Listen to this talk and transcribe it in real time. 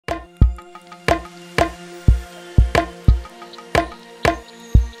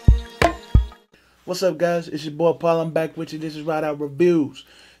What's up, guys? It's your boy Paul. I'm back with you. This is Rideout Reviews.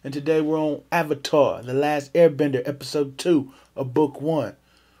 And today we're on Avatar, The Last Airbender, Episode 2 of Book 1.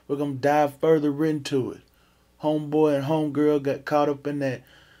 We're going to dive further into it. Homeboy and homegirl got caught up in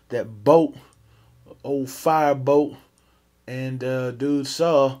that boat, old fire boat. And dude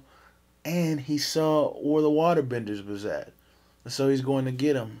saw, and he saw where the waterbenders was at. So he's going to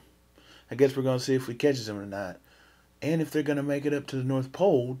get them. I guess we're going to see if we catches them or not. And if they're going to make it up to the North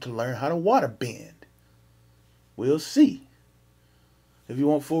Pole to learn how to water bend. We'll see. If you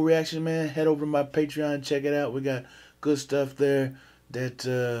want full reaction, man, head over to my Patreon and check it out. We got good stuff there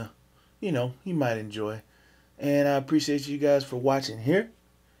that, you might enjoy. And I appreciate you guys for watching here.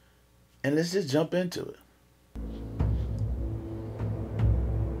 And let's just jump into it.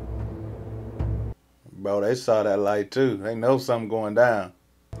 Bro, they saw that light too. They know something going down.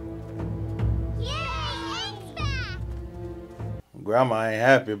 Grandma ain't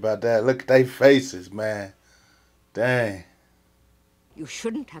happy about that. Look at their faces, man. Dang. You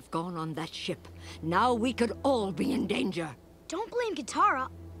shouldn't have gone on that ship. Now we could all be in danger. Don't blame Katara.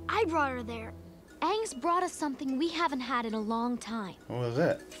 I brought her there. Aang's brought us something we haven't had in a long time. What was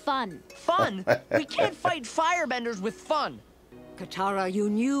that? Fun. Fun? We can't fight firebenders with fun. Katara, you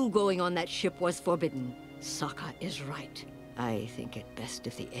knew going on that ship was forbidden. Sokka is right. I think it best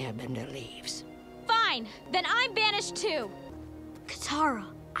if the Airbender leaves. Fine. Then I'm banished too. Katara,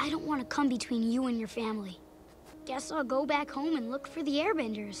 I don't want to come between you and your family. Guess I'll go back home and look for the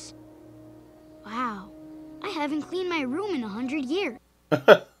Airbenders. Wow, I haven't cleaned my room in 100 years.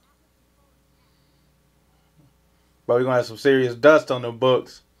 Bro, we're gonna have some serious dust on the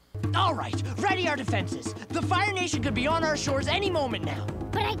books. All right, ready our defenses. The Fire Nation could be on our shores any moment now.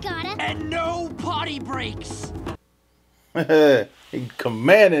 But I gotta. And no potty breaks. He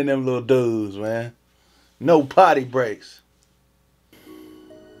commanding them little dudes, man. No potty breaks.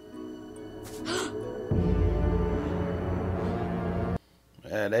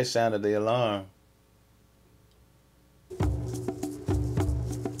 Yeah, they sounded the alarm.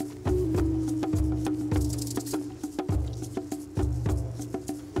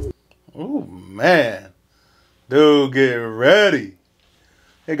 Oh man, dude, get ready.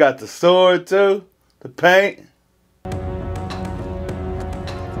 They got the sword too, the paint.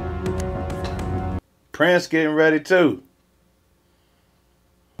 Prince getting ready too.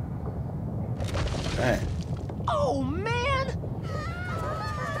 Dang. Oh man!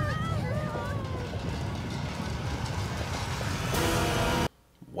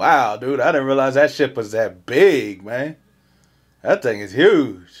 Wow, dude, I didn't realize that ship was that big, man. That thing is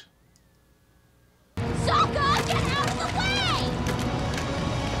huge. Sokka, get out of the way!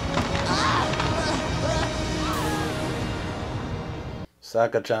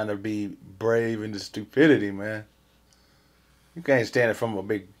 Sokka trying to be brave in the stupidity, man. You can't stand it from a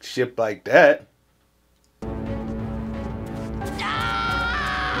big ship like that.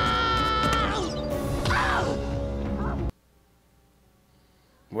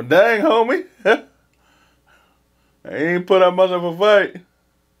 Well, dang, homie. He ain't put up much of a fight.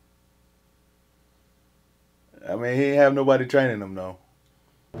 I mean, he ain't have nobody training him, though.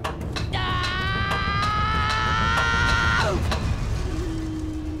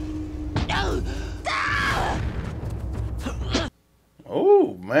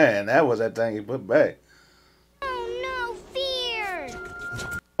 Oh, man, that was that thing he put back. Oh no, fear!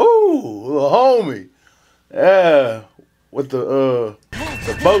 Ooh, little homie. Yeah, with the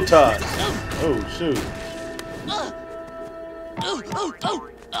bow ties. Oh, shoot.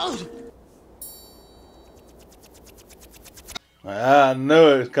 I knew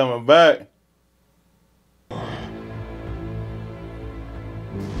it was coming back.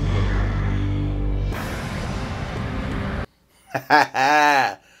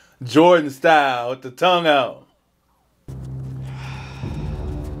 Jordan style with the tongue out.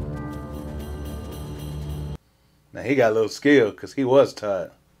 Now he got a little skill because he was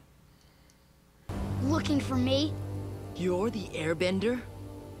tired. Looking for me? You're the Airbender?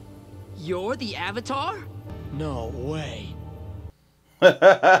 You're the Avatar? No way.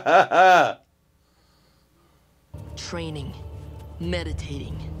 Training,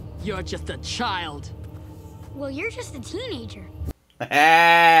 meditating. You're just a child. Well, you're just a teenager.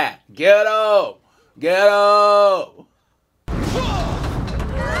 Get up! Get up!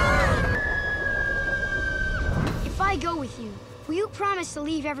 If I go with you, will you promise to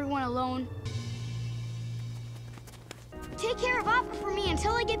leave everyone alone? Take care of Appa for me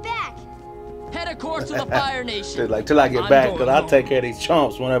until I get back. Head a course to the Fire Nation. Like, till I get back, because I'll take care of these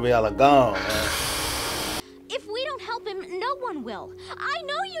chumps whenever y'all are gone, man. If we don't help him, no one will. I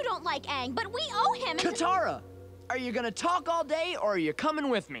know you don't like Aang, but we owe him. Katara! Are you gonna talk all day, or are you coming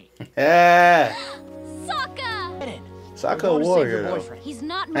with me? Yeah. Sokka! Sokka Go to save warrior your though. boyfriend. He's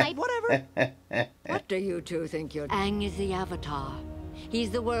not my... Whatever. What do you two think you're... Aang is the Avatar. He's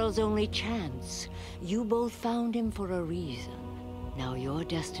the world's only chance. You both found him for a reason. Now your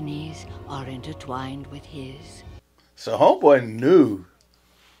destinies are intertwined with his. So homeboy knew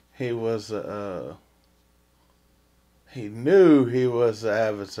he was he knew he was the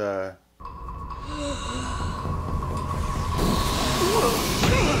Avatar.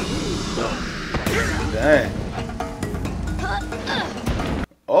 Dang.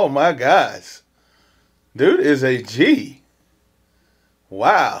 Oh my gosh. Dude is a G.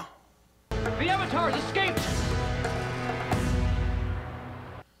 Wow. The Avatars escaped!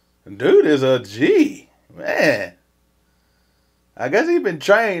 Dude is a G. Man. I guess he's been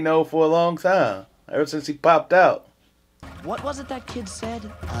trained though for a long time. Ever since he popped out. What was it that kid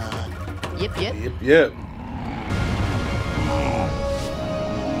said? Yip yip? Yep, yep.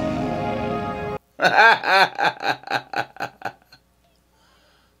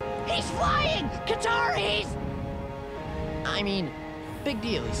 He's flying! Katara, he's... I mean, big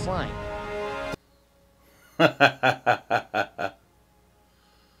deal, he's flying.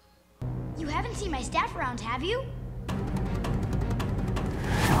 You haven't seen my staff around, have you?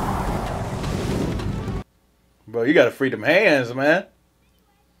 Bro, you gotta free them hands, man.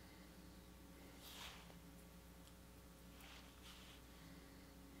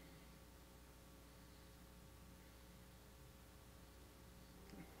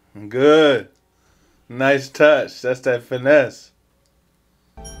 Good. Nice touch. That's that finesse.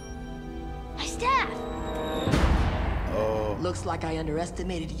 My staff! Oh. Looks like I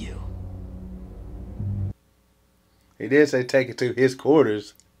underestimated you. He did say take it to his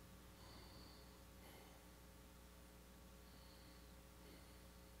quarters.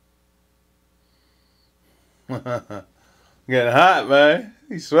 Getting hot, man.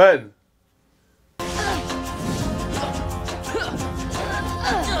 He's sweating.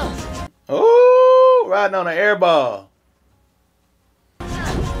 Oh, riding on an air ball.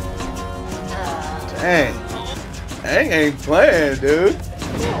 Dang. Dang ain't playing, dude.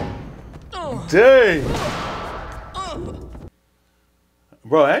 Dang.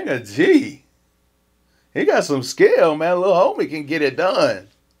 Bro, Aang a G. He got some skill, man. Little homie can get it done.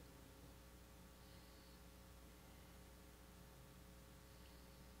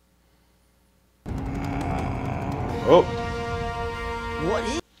 Oh. What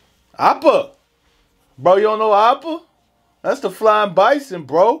is... Appa. Bro, you don't know Appa? That's the flying bison,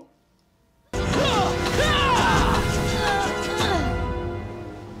 bro.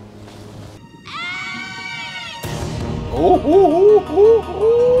 Ooh.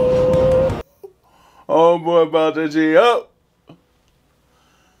 Oh boy, about to G up.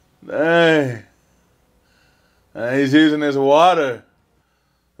 Dang. And he's using his water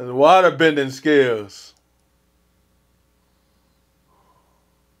bending skills.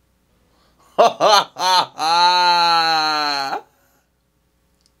 Yeah.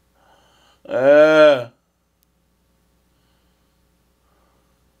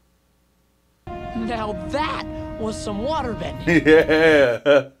 Now that was some water bending.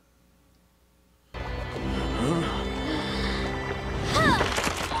 Yeah.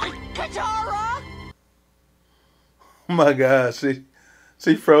 Katara! Oh my gosh,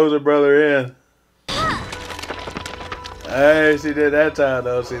 she froze her brother in. Hey, she did that time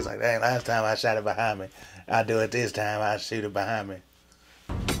though. She's like, dang, last time I shot it behind me. I'll do it this time. I'll shoot it behind me.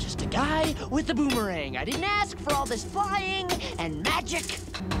 Just a guy with a boomerang. I didn't ask for all this flying and magic.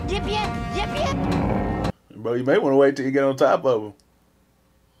 Yip yip, yip yip. Bro, you may want to wait till you get on top of him.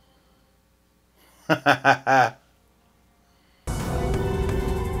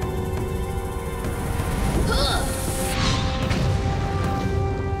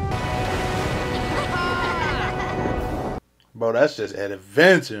 Bro, that's just an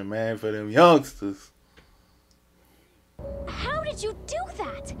adventure, man, for them youngsters. How did you do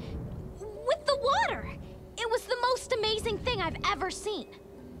that? With the water? It was the most amazing thing I've ever seen.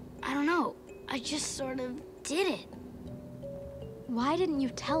 I don't know. I just sort of did it. Why didn't you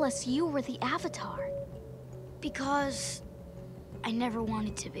tell us you were the Avatar? Because I never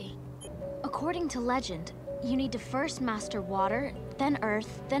wanted to be. According to legend, you need to first master water, then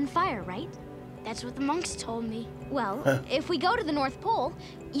earth, then fire, right? That's what the monks told me. Well, if we go to the North Pole,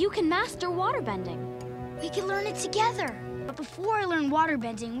 you can master waterbending. We can learn it together. But before I learn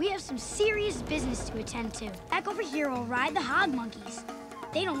waterbending, we have some serious business to attend to. Back over here, I'll ride the hog monkeys.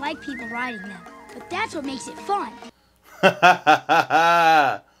 They don't like people riding them, but that's what makes it fun.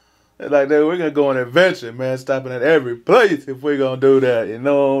 They're like, dude, we're going to go on an adventure, man, stopping at every place if we're going to do that. You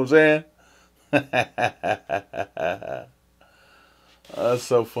know what I'm saying? That's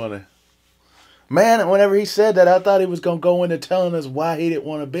so funny. Man, whenever he said that, I thought he was going to go into telling us why he didn't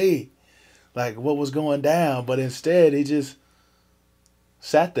want to be. Like, what was going down. But instead, he just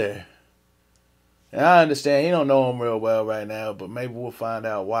sat there. And I understand he don't know him real well right now, but maybe we'll find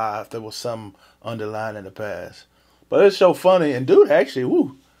out why if there was some underlying in the past. But it's so funny. And dude, actually,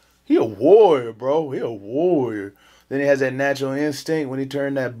 woo, he a warrior, bro. He a warrior. Then he has that natural instinct when he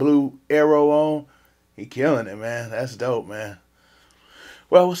turned that blue arrow on. He killing it, man. That's dope, man.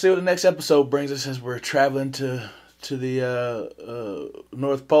 Well, we'll see what the next episode brings us as we're traveling to the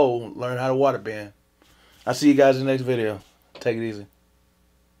North Pole, learn how to waterbend. I'll see you guys in the next video. Take it easy.